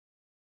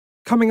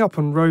coming up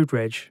on road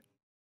reg.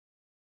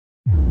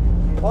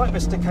 Right,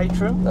 Mr.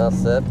 Caterham.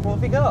 That's it. What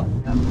have we got?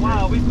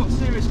 Wow, we've got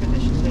serious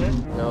conditions here.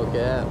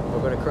 Okay,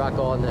 we're going to crack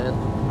on then.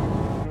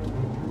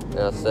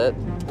 That's it.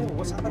 Oh,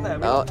 what's happened there?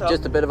 Oh,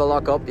 just a bit of a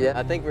lock up, yeah.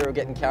 I think we were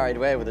getting carried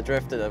away with the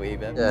drift a wee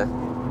bit. Yeah.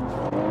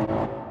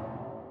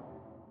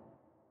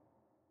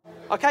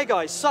 Okay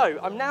guys, so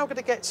I'm now going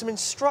to get some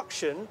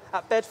instruction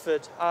at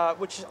Bedford,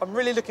 which I'm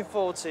really looking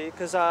forward to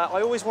because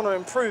I always want to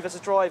improve as a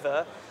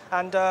driver,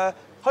 and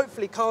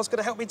hopefully Karl's going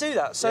to help me do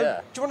that. So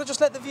yeah. Do you want to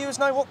just let the viewers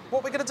know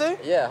what we're going to do?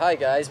 Yeah, hi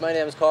guys, my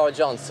name is Karl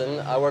Johnson.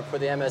 I work for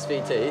the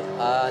MSVT,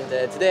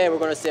 and today we're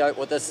going to see out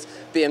what this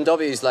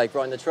BMW is like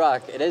running the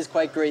track. It is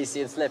quite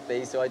greasy and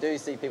slippy, so I do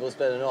see people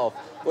spinning off,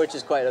 which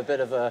is quite a bit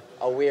of a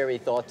weary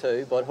thought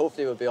too, but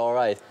hopefully we'll be all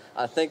right.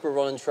 I think we're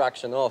running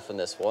traction off in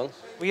this one.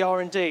 We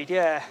are indeed,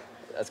 yeah.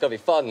 It's going to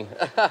be fun.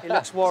 He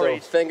looks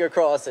worried. So finger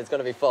crossed, it's going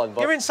to be fun.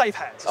 But... You're in safe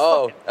hands.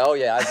 Oh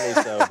yeah, I believe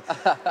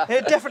so.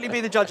 He'll definitely be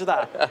the judge of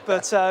that.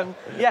 But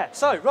yeah,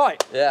 so,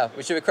 right. Yeah,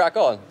 should we crack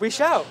on? We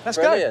shall. Let's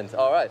Brilliant. go.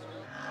 All right.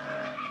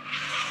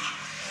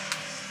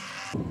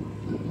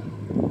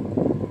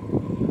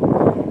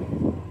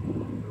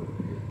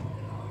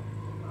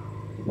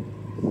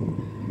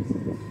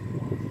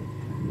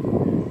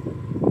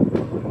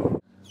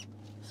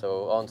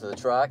 So, onto the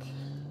track.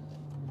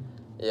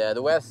 Yeah,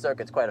 the West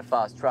Circuit's quite a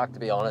fast track to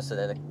be honest, and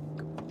then it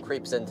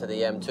creeps into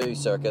the M2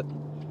 circuit,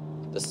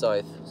 the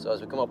South. So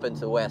as we come up into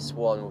the West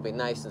one, we'll be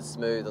nice and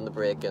smooth on the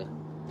braking.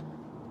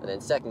 And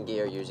then second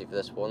gear usually for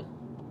this one.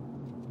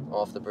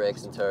 Off the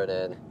brakes and turn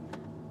in.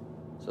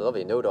 So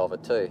lovely note of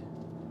it too.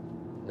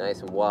 Nice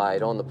and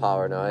wide on the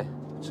power now.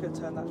 I'm just going to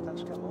turn that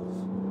dash cam off.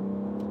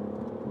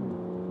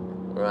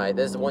 Right,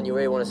 this is the one you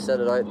really want to set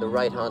it out on the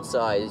right hand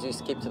side. As you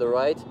keep to the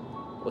right,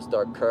 we'll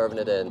start curving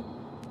it in.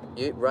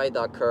 You ride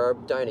that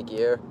curb, down a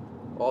gear,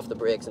 off the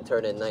brakes and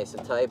turn in nice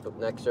and tight, but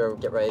next year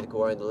get ready to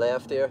go around the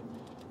left here.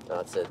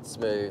 That's it,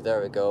 smooth,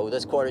 there we go.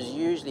 This quarter's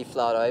usually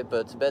flat out, but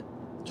it's a bit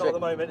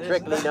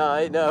trickly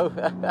now, no.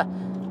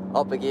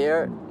 Up a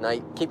gear, now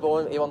keep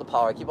on, you on the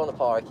power, keep on the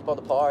power, keep on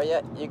the power,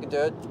 yeah, you can do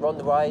it. Run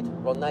the ride,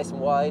 run nice and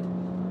wide.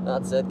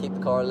 That's it, keep the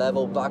car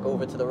level, back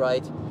over to the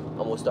right, and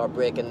we'll start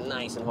braking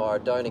nice and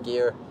hard, down a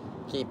gear,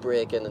 keep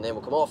braking, and then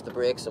we'll come off the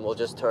brakes and we'll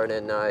just turn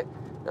in now.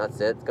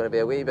 That's it, it's going to be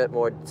a wee bit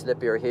more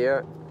slippier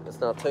here. It's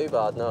not too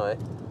bad now.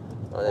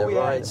 And then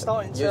yeah, it's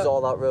starting to... use all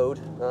that road,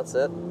 that's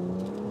it.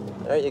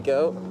 There you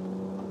go.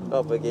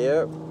 Up a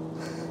gear.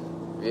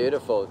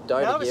 Beautiful.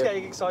 Down a gear. Now it's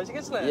getting exciting,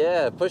 isn't it?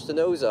 Yeah, push the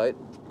nose out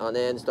and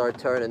then start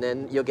turning.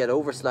 Then you'll get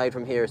overslide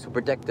from here, so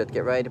predict it.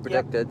 Get ready to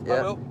predict it. Yeah.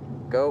 I will.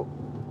 Go.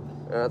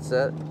 That's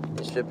it.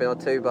 It should be not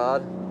too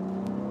bad.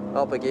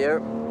 Up a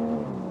gear.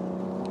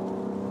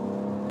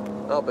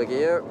 Up a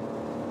gear.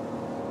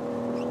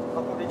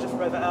 I'll probably just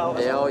rev it out.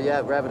 Yeah, oh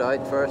yeah, rev it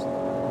out first.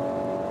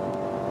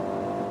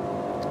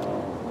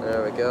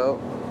 There we go.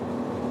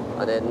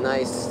 And then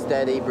nice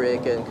steady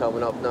braking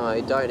coming up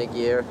now, down a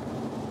gear.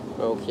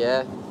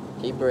 Okay,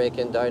 keep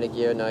braking, down a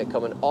gear now,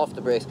 coming off the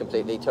brakes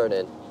completely, turn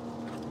in.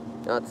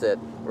 That's it,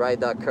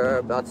 ride that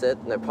curb, that's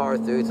it. Now power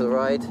through to the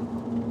right.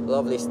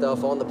 Lovely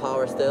stuff, on the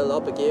power still,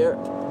 up a gear.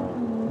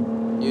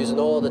 Using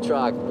all the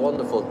track,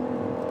 wonderful.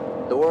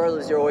 The world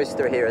is your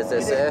oyster here, as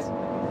they say.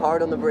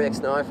 Hard on the brakes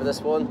now for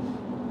this one.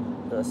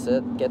 That's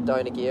it, get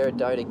down a gear, and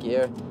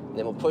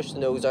then we'll push the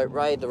nose out,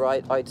 ride the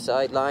right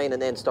outside line,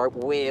 and then start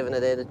waving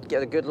it in,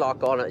 get a good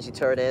lock on it as you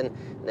turn in,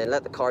 and then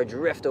let the car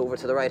drift over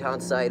to the right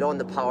hand side, on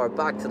the power,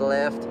 back to the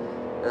left,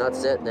 and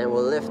that's it. And then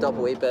we'll lift up a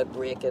wee bit,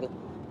 braking,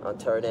 and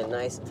turn in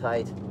nice and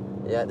tight.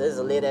 Yeah, this is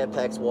a late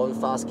Apex one,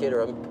 fast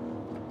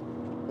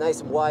Caterham.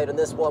 Nice and wide on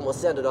this one, we'll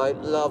send it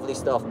out, lovely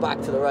stuff,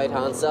 back to the right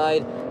hand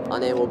side,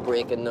 and then we'll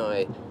brake it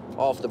now.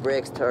 Off the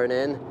brakes, turn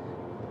in,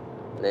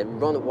 and then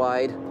run it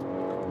wide,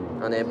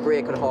 and then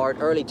brake it hard,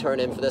 early turn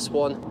in for this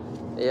one.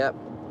 Yep,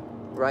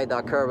 ride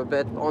that curve a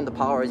bit, on the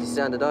power as you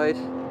send it out.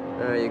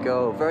 There you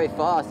go, very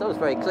fast, that was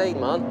very clean,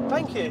 man.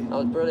 Thank you. That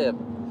was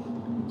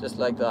brilliant, just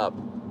like that.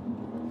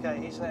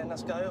 Okay, he's letting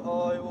us go,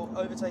 I will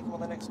overtake him on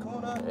the next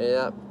corner.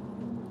 Yep,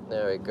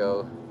 there we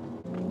go.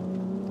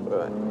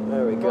 Right,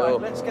 there we go.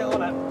 Right, let's get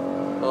on it.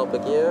 Up a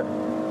gear.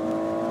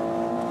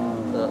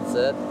 That's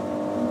it.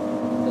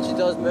 And she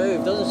does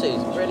move, doesn't she?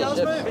 She does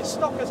move, it's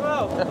stock as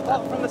well,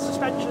 apart from the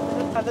suspension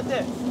and the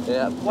diff.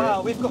 Yeah.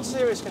 Wow, we've got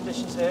serious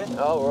conditions here.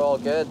 Oh, we're all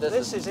good.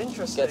 This is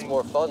interesting. Gets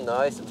more fun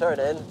now, so turn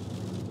in.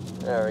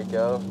 There we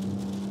go.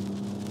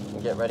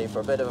 And get ready for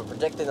a bit of a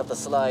predicting of the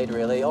slide,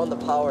 really. On the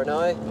power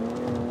now.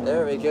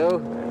 There we go.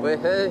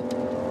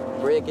 Woohoo.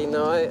 Braking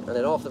now, and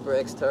then off the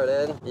brakes, turn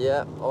in.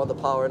 Yeah, on the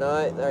power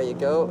now. There you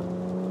go.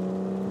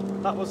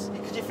 That was,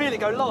 could you feel it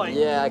go light?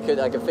 Yeah, I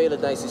could feel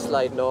it nicely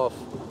sliding off.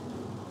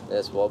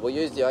 This one. We'll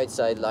use the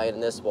outside line in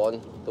this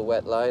one, the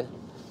wet line.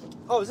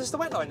 Oh, is this the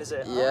wet line, is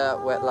it? Yeah,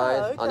 wet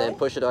line. Okay. And then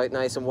push it out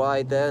nice and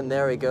wide then.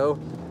 There we go.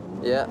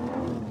 Yeah.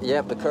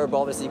 Yep, the curb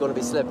obviously going to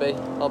be slippy.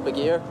 Up a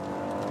gear.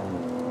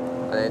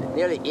 And then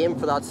nearly aim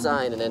for that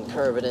sign and then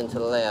curve it into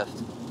the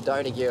left.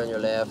 Down a gear on your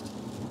left.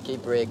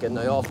 Keep braking.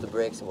 Now off the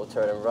brakes and we'll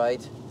turn it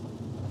right.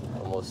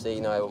 And and we'll see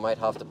now. We might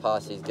have to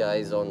pass these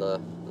guys on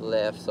the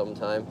left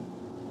sometime.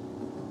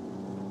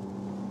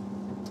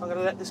 I'm going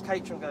to let this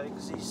Caterham go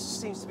because he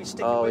seems to be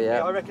sticking Oh, with yeah. me.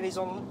 I reckon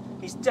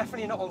he's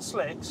definitely not on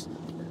slicks.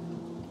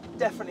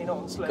 Definitely not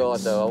on slicks.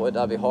 God, no,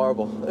 that'd be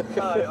horrible.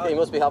 No, He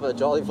must be having a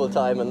jolly full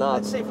time in that.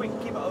 Let's see if we can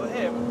keep it over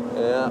him.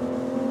 Yeah.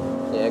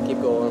 Yeah,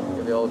 keep going.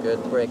 You'll be all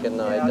good. Braking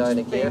now, Yeah, down a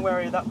just being gear.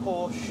 wary of that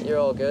Porsche. You're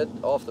all good.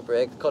 Off the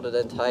brake, cut it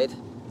in tight,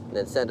 and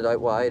then send it out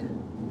wide.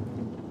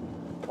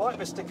 Right,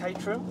 Mr.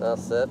 Caterham.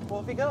 That's it. What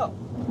have we got?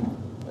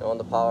 On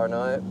the power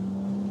now.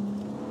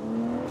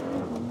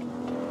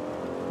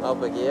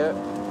 Up a gear.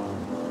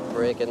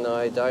 Braking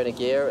now, down a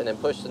gear, and then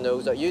push the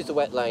nose out. Use the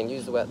wet line,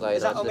 use the wet line.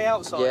 Is that on the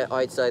outside? Yeah,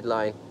 outside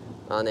line.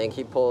 And then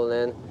keep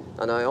pulling in.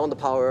 And now on the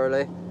power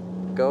early.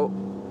 Go.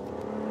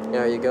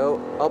 There you go.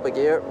 Up a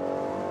gear.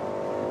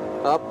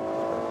 Up.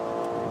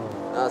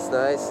 That's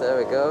nice. There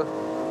we go.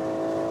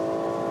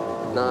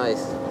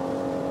 Nice.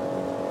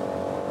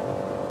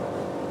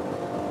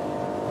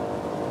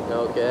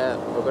 Okay,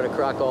 we're going to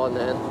crack on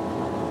then.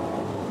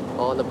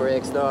 On the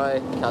brakes now.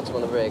 Catch them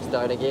on the brakes.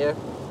 Down a gear.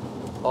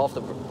 Off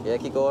the, yeah,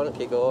 keep going,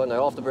 keep going.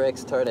 Now off the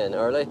brakes, turn in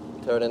early,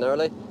 turn in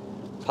early.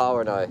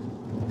 Power now.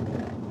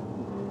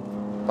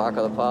 Back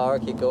on the power,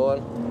 keep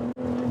going.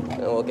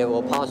 And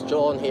we'll pass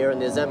John here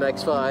in his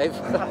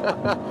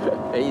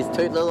MX-5. He's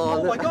tootling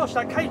along. Oh my gosh,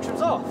 that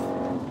Caterham's off.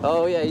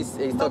 Oh yeah, he's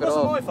took it off. That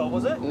wasn't my fault,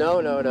 was it?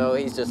 No,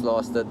 he's just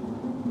lost it.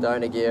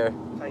 Down a gear.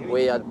 Okay,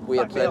 we had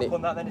plenty. Up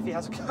on that then if he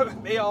has a go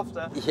at me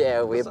after.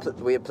 Yeah, we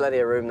had plenty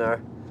of room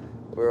there.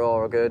 We're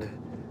all good.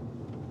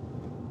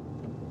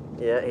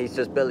 Yeah, he's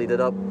just bellied it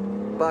up.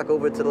 Back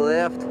over to the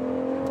left.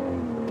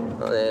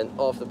 And then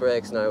off the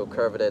brakes now,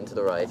 curve it in to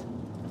the right.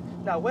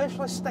 Now, where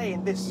should I stay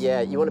in this? Yeah,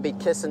 you want to be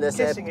kissing this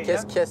Kissing head. it,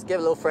 Kiss, yeah? kiss, give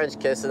a little French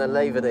kiss and then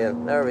leave it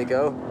in. There we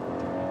go.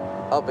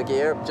 Up a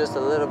gear, just a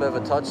little bit of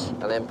a touch.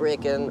 And then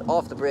brake in,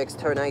 off the brakes,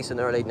 turn nice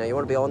and early. Now you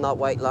want to be on that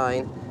white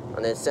line.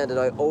 And then send it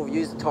out over,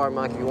 use the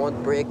tarmac if you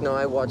want. Brake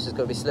now, watch, it's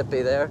going to be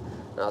slippy there.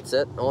 That's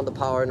it, on the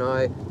power now.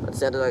 And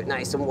send it out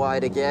nice and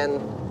wide again.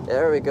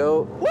 There we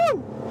go.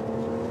 Woo!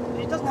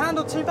 She doesn't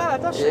handle too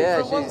bad, does she,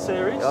 Yeah, for one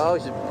series? Oh,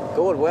 she's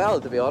going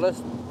well, to be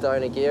honest.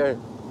 Down a gear.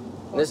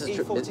 Oh, This is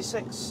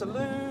E46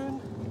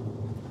 saloon.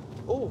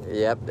 Oh.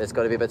 Yep, it's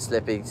got to be a bit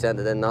slippy. Send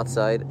it in that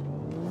side.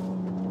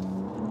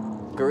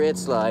 Great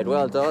slide,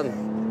 well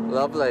done.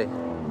 Lovely.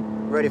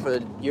 Ready for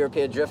the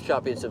European Drift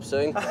Championship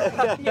soon.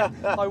 Yeah,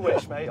 I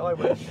wish, mate, I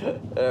wish.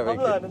 There we I'm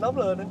go.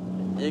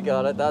 learning. You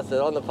got it, that's it,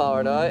 on the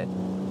power now.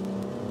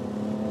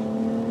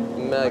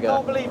 Mega. I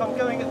can't believe I'm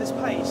going at this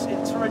pace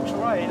in torrential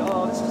rain.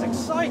 Oh, this is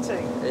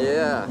exciting.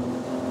 Yeah.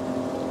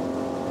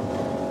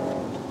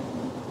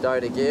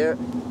 Down a gear.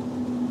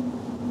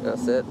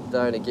 That's it,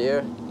 down a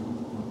gear.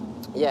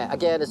 Yeah,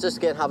 again, it's just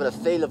again having a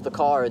feel of the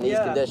car in these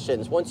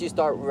conditions. Once you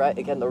start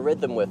getting the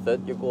rhythm with it,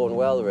 you're going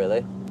well,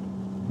 really.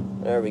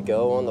 There we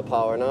go, on the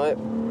power now.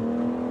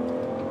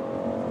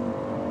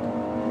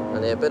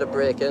 And then a bit of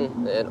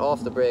braking, and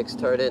off the brakes,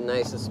 turn in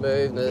nice and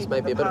smooth. Now this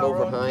might be a bit of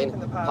overhang.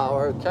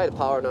 Power, kind of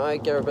power now,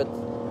 get a bit,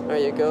 there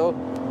you go.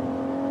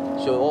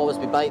 She'll always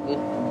be biting.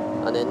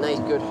 And then nice,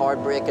 good,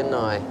 hard braking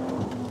now.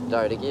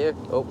 Down a gear,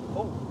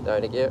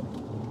 down a gear.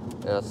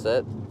 That's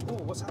it. Oh,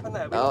 what's happened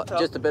there? Oh,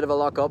 just a bit of a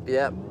lock up,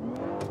 yeah.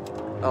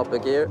 Up a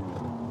gear.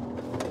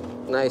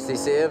 Nicely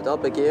saved,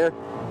 up a gear.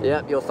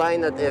 Yeah, you'll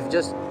find that if you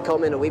just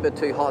come in a wee bit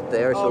too hot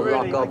there, she'll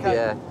really? lock up, Okay.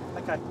 yeah.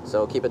 Okay.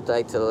 So keep it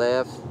tight to the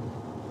left,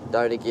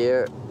 down a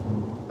gear,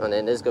 and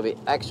then this is going to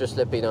be extra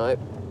slippy now.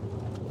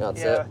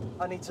 That's it. Yeah,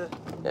 I need to...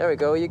 There we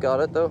go, you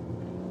got it though.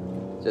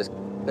 Just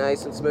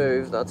nice and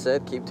smooth, that's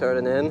it. Keep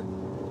turning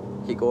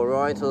in. Keep going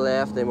right to the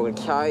left, then we're going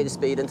to carry the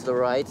speed into the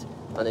right,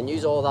 and then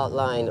use all that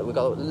line. We've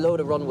got a load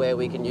of runway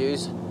we can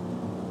use.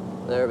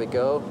 There we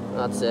go,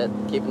 that's it.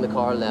 Keeping the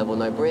car level.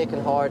 Now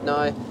braking hard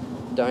now,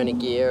 down a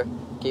gear,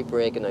 keep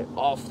braking now,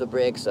 off the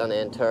brakes, and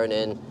then turn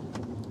in.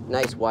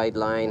 Nice wide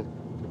line.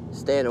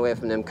 Staying away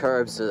from them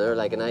curbs so they're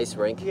like an ice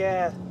rink.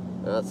 Yeah.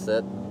 That's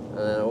it. And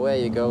then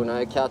away you go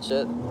now, catch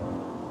it.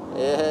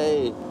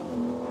 Yay!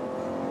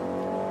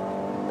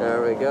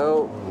 There we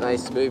go.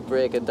 Nice smooth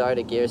braking, down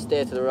a gear,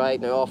 stay to the right,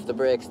 now off the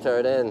brakes,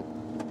 turn in.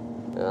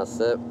 That's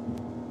it.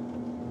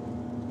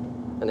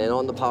 And then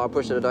on the power,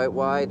 pushing it out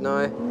wide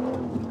now.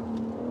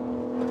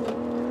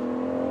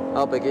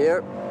 Up a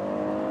gear.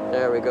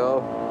 There we go.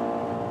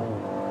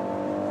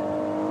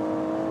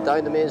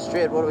 Down the main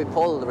straight, what do we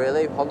pull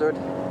really? 100,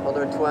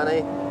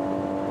 120.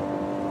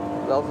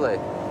 Lovely.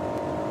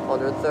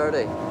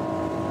 130.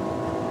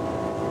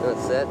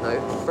 That's it. Now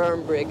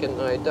firm braking,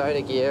 now down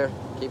a gear.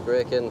 Keep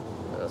braking.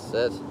 That's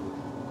it.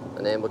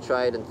 And then we'll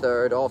try it in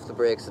third, off the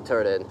brakes to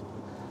turn in.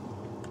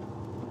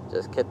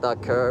 Just hit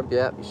that curb,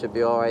 yeah, you should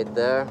be alright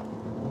there.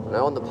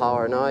 Now on the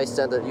power now,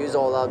 send it, use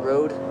all that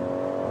road.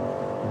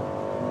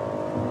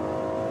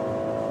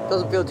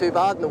 Doesn't feel too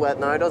bad in the wet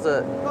now, does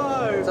it?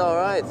 No! It's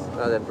alright.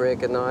 And then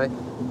braking now,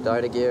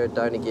 down a gear,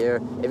 down a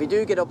gear. If you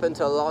do get up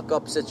into a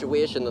lock-up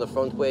situation on the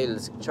front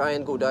wheels, try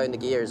and go down the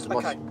gears as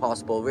much as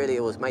possible. Really,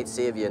 it might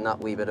save you in that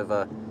wee bit of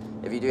a,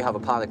 if you do have a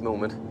panic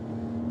moment.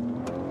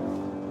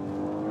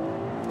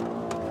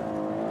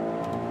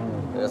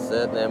 That's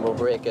it, and then we'll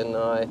brake in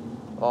now.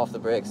 Off the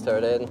brakes,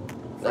 turn in.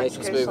 Nice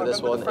and smooth with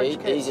this one.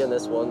 Easy on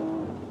this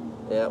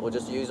one. Yeah, we'll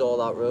just use all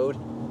that road.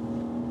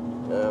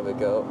 There we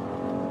go.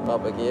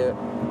 Up a gear.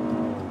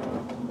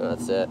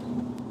 That's it.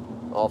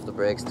 Off the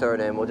brakes,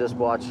 turn in. We'll just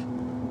watch.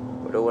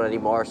 We don't want any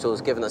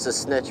marshals giving us a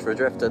snitch for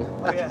drifting.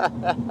 Oh yeah.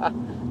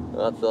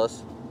 That's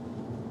us.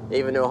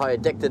 Even though how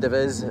addictive it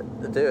is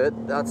to do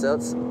it, that's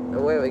us.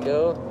 Away we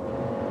go.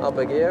 Up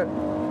a gear.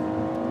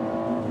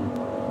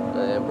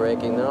 And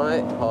braking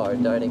now.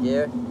 Hard. Down a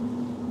gear.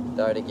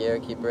 Down a gear.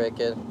 Keep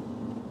braking.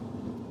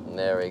 And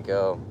there we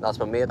go. That's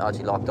my mate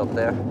actually locked up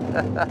there.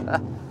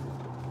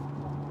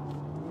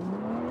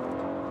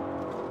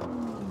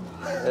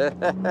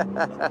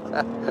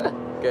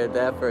 Good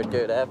effort,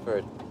 good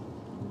effort.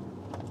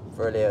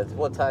 Brilliant.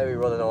 What time are we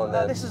running on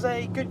then? This is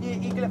a Goodyear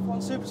Eagle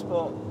F1 Super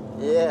Sport.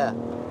 Yeah.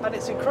 And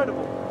it's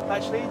incredible,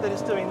 actually, that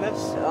it's doing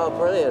this. Oh,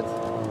 brilliant.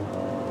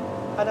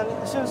 And then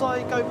as soon as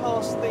I go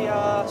past the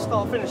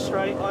start-finish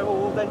straight, I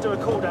will then do a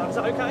cool-down. Is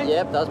that okay?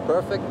 Yep, that's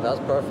perfect. That's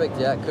perfect.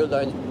 Yeah,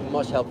 cool-down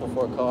much helpful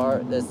for a car.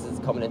 This is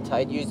coming in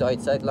tight. Use the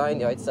outside line,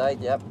 the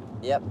outside. Yep,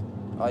 yep.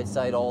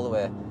 Outside all the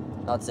way.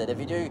 That's it. If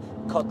you do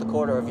cut the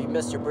corner, if you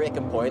miss your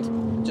braking point,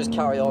 just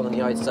carry on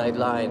the outside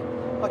line.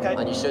 Okay.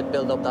 And you should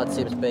build up that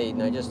same speed.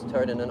 Now just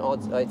turn in an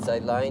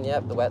outside line,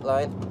 yep, the wet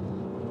line.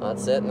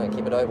 That's it, now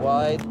keep it out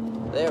wide.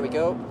 There we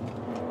go.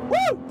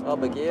 Woo!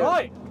 Up a gear.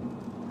 Right.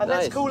 And Nice.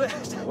 let's call it.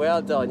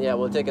 Well done, yeah,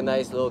 we'll take a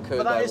nice little cool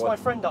But that down is one. my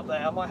friend up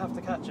there. I might have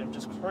to catch him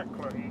just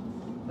quickly.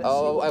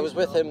 Oh, I was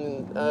with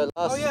him last...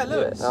 Oh yeah,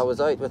 Lewis. I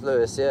was out with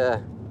Lewis, yeah.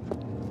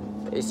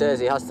 He says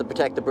he has to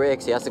protect the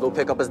brakes. He has to go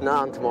pick up his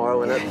nan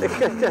tomorrow. And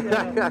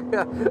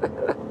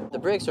The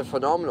brakes are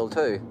phenomenal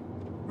too.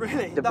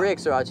 Really? The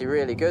brakes are actually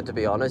really good, to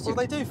be honest. Well,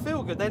 they do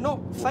feel good. They're not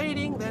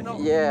fading. They're not.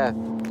 Yeah.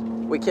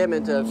 We came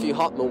into a few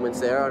hot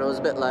moments there, and I was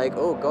a bit like,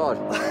 oh god.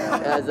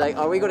 I was like,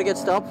 are we going to get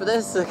stopped for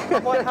this? I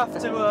might have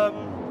to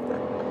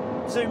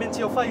zoom into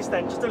your face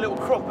then, just a little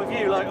crop of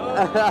you, like.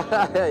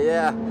 Oh.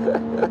 Yeah.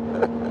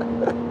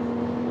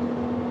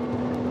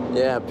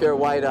 Yeah, pure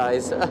white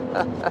eyes.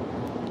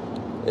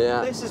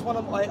 Yeah. This is one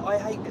of my. I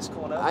hate this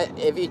corner.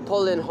 If you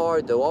pull in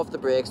hard though, off the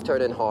brakes,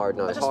 turn in hard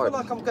now. I just hard. feel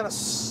like I'm gonna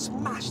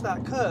smash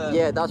that curve.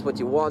 Yeah, that's what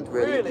you want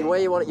really. Really? The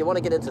way you want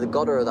to get into the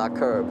gutter of that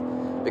curb,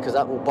 because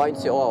that will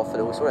bounce you off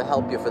and it will sort of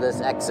help you for this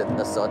exit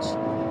as such.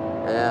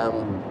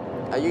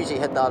 I usually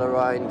hit that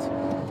around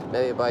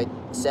maybe about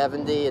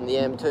 70 in the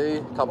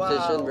M2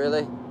 competition. Wow.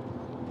 Really.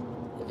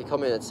 If you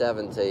come in at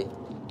 70,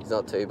 it's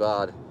not too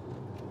bad.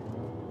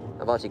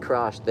 I've actually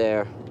crashed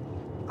there.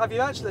 Have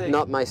you actually?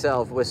 Not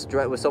myself, with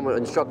someone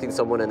instructing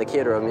someone in the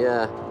Caterham,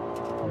 yeah.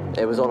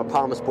 It was on a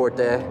Palmer Sport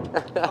day.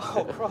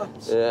 Oh,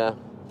 Christ. Yeah.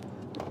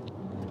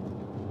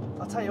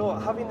 I'll tell you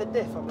what, having the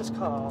diff on this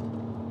car.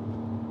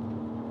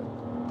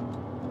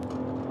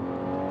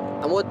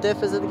 And what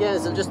diff is it again?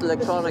 Is it just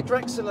electronic?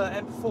 This is a Drexler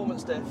M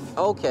Performance diff.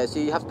 Okay, so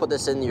you have to put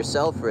this in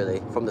yourself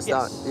really, from the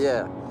start? Yes.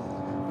 Yeah.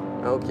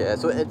 Okay,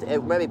 so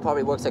it maybe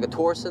probably works like a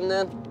Torsen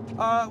then?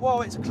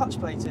 Well, it's a clutch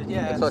plated,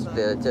 yeah. Clutch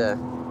plated, yeah.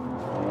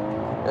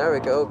 There we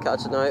go,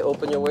 catch it now,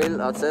 open your wheel,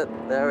 that's it.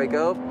 There we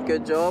go,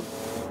 good job.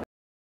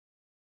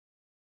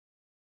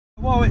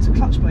 Well, it's a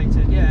clutch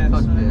plated, yeah.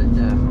 Clutch plated,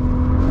 yeah.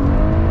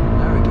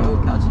 There we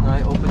go, catch it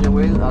now, open your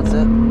wheel, that's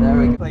it. There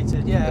we go.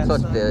 Plated, yeah.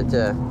 Clutch plated,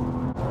 yeah.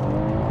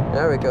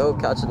 There we go,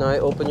 catch it now,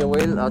 open your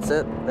wheel, that's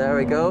it. There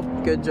we go,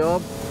 good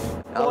job.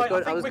 I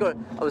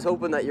was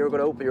hoping that you were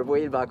going to open your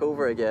wheel back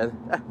over again.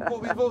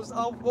 What was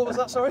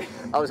that, sorry?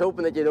 I was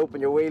hoping that you'd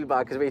open your wheel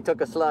back because we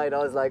took a slide. I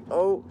was like,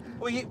 oh.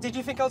 Well, did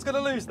you think I was going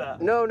to lose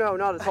that? No,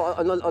 not at all.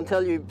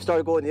 Until you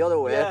started going the other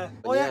way. Yeah.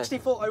 Well, I actually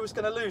thought I was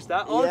going to lose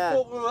that. Yeah.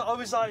 I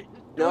was like,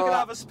 we're going to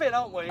have a spin,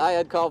 aren't we? I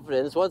had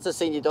confidence. Once I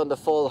seen you done the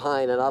full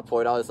hind at that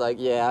point, I was like,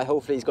 yeah,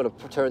 hopefully he's going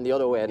to turn the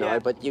other way now. Yeah.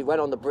 But you went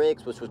on the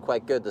brakes, which was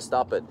quite good to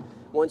stop it.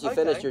 Once you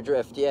finished your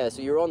drift, yeah.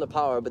 So you were on the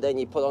power, but then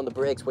you put on the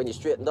brakes when you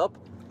straightened up.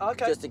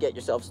 Okay. Just to get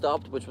yourself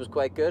stopped, which was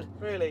quite good.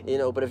 Really? You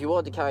know, but if you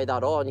wanted to carry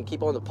that on, you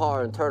keep on the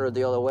power and turn it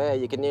the other way,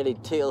 you can nearly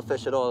tail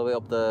fish it all the way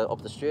up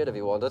the straight if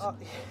you wanted.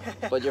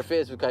 Yeah. But your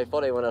face was quite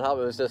funny when it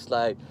happened. It was just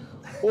like,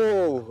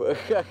 whoa.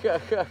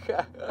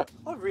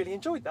 I really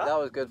enjoyed that. That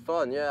was good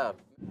fun, yeah.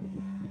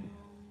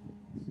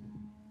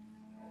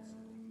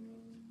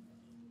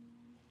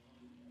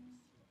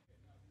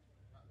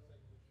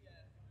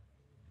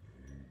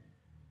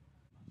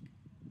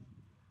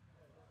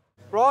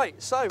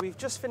 Right, so we've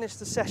just finished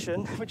the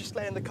session. We're just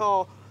letting the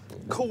car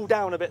cool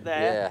down a bit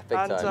there.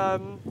 Yeah, big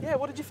time. Yeah,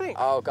 what did you think?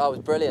 Oh, God, it was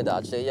brilliant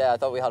actually. Yeah, I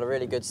thought we had a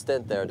really good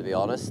stint there, to be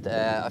honest.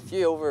 A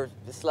few over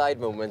the slide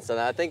moments, and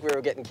I think we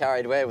were getting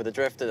carried away with the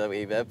drifting a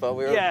wee bit, but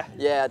we were, at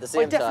the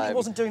same time. I definitely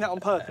wasn't doing that on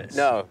purpose.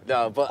 No,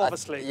 but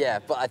obviously.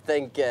 but I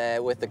think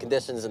with the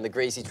conditions and the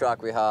greasy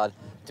track we had,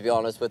 to be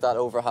honest, with that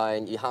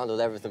overhang, you handled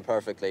everything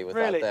perfectly with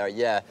that there.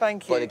 Yeah.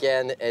 Thank you. But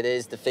again, it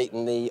is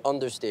defeating the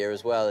understeer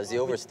as well as the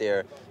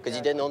oversteer, because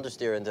you didn't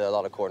understeer into a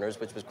lot of corners,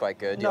 which was quite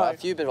good. You had a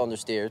few bit of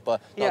understeers,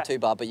 but not too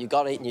bad. But you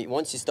got it,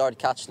 once you started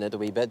catching it a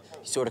wee bit,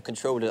 you sort of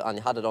controlled it and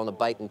you had it on a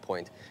biting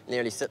point,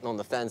 nearly sitting on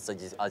the fence,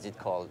 as you'd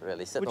call it,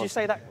 really. Would you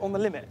say that on the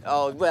limit?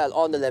 Oh, well,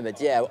 on the limit,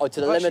 yeah. Oh,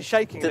 to the limit.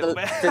 Shaking a little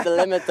bit. To the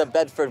limit that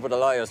Bedford would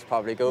allow us to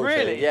probably go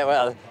Really? to. Yeah,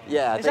 well,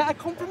 yeah. Is that a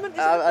compliment?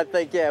 I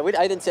think, yeah.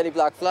 I didn't see any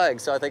black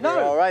flags, so I think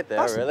we're all right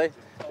there, really.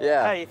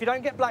 Yeah. Hey, if you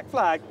don't get black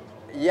flag,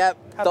 yep,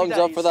 thumbs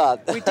up for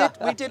that.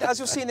 we did, as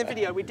you'll see in the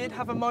video, we did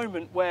have a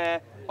moment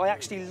where I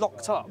actually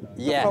locked up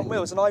the front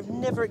wheels, and I've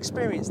never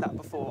experienced that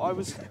before. I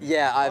was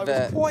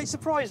quite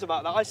surprised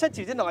about that. I said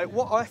to you, didn't I?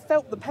 I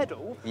felt the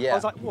pedal. I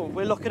was like, well,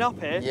 we're locking up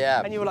here.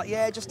 Yeah. And you were like,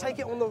 yeah, just take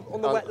it on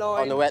the wet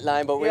line. On the wet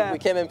line, but we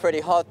came in pretty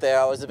hot there.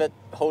 I was a bit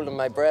holding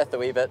my breath a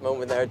wee bit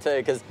moment there too,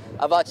 because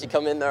I've actually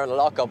come in there on a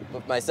lock-up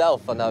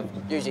myself, and I've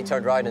usually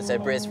turned around and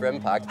said brace for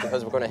impact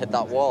because we're going to hit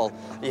that wall.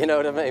 You know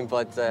what I mean?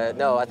 But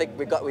no, I think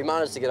we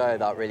managed to get out of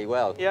that really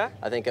well. Yeah.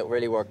 I think it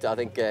really worked. I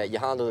think you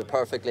handled it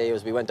perfectly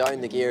as we went down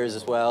the gears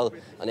as well,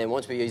 and then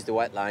once we used the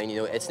wet line, you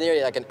know, it's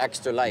nearly like an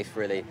extra life,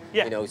 really.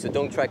 Yeah. You know, so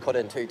don't try cut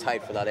in too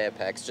tight for that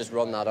apex. Just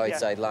run that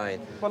outside line.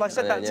 Well, I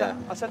said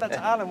that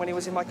to Alan when he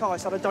was in my car. I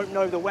said I don't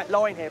know the wet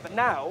line here, but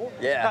now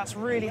that's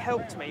really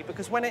helped me,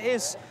 because when it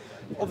is,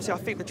 obviously I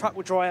think the track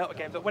will dry out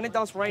again, but when it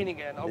does rain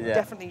again, I will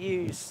definitely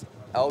use.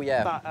 Oh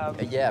yeah,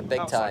 that,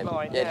 big time.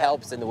 Line, it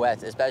helps in the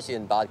wet, especially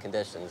in bad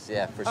conditions.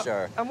 Yeah, for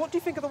sure. And what do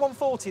you think of the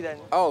 140 then?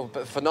 Oh,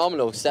 but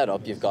phenomenal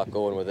setup you've got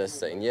going with this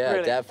thing. Yeah,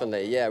 really?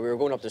 Definitely. Yeah, we were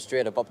going up the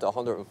straight up to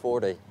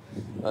 140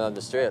 on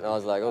the straight, and I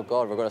was like, oh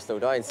god, we're going to slow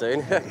down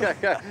soon.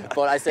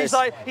 But I said, he's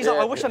like,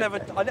 I wish I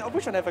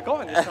never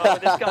got in this car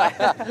with this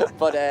guy.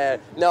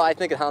 But no, I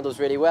think it handles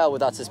really well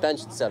with that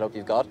suspension setup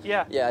you've got.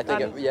 Yeah. Yeah, I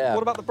think.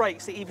 What about the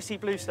brakes, the EVC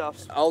Blue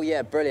stuffs? Oh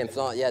yeah, brilliant.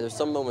 Yeah, there's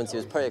some moments he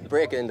was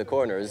breaking in the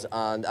corners,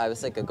 and I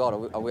was thinking,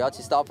 God, are we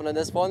actually stopping on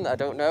this one? I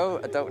don't know.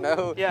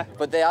 Yeah.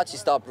 But they actually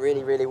stopped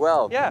really, really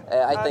well. Yeah.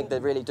 I think they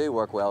really do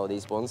work well,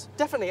 these ones.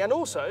 Definitely, and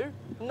also,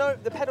 no,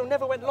 the pedal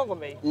never went long on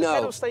me. The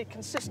pedal stayed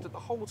consistent the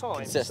whole time.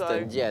 Consistent,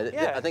 so,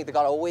 yeah. I think they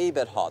got a wee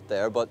bit hot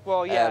there, but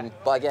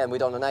but again, we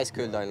done a nice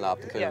cool down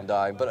lap to cool them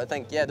down. But I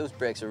think those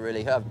brakes are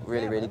really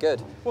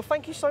good. Well,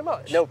 thank you so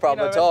much. No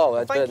problem at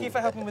all. Thank you for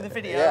helping with the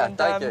video. Yeah, and,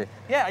 thank you.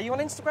 Yeah, are you on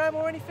Instagram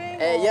or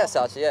anything? Yes,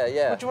 actually,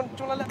 yeah. Do you want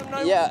to let them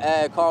know?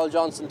 Yeah, Carl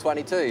Johnson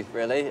 22,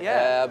 really. Yeah.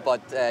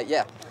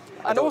 Yeah.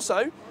 And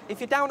also, if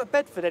you're down at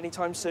Bedford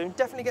anytime soon,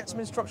 definitely get some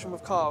instruction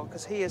with Karl,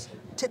 because he is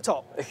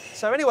tip-top.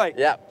 So anyway,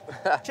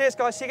 cheers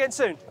guys, see you again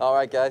soon. All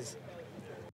right guys.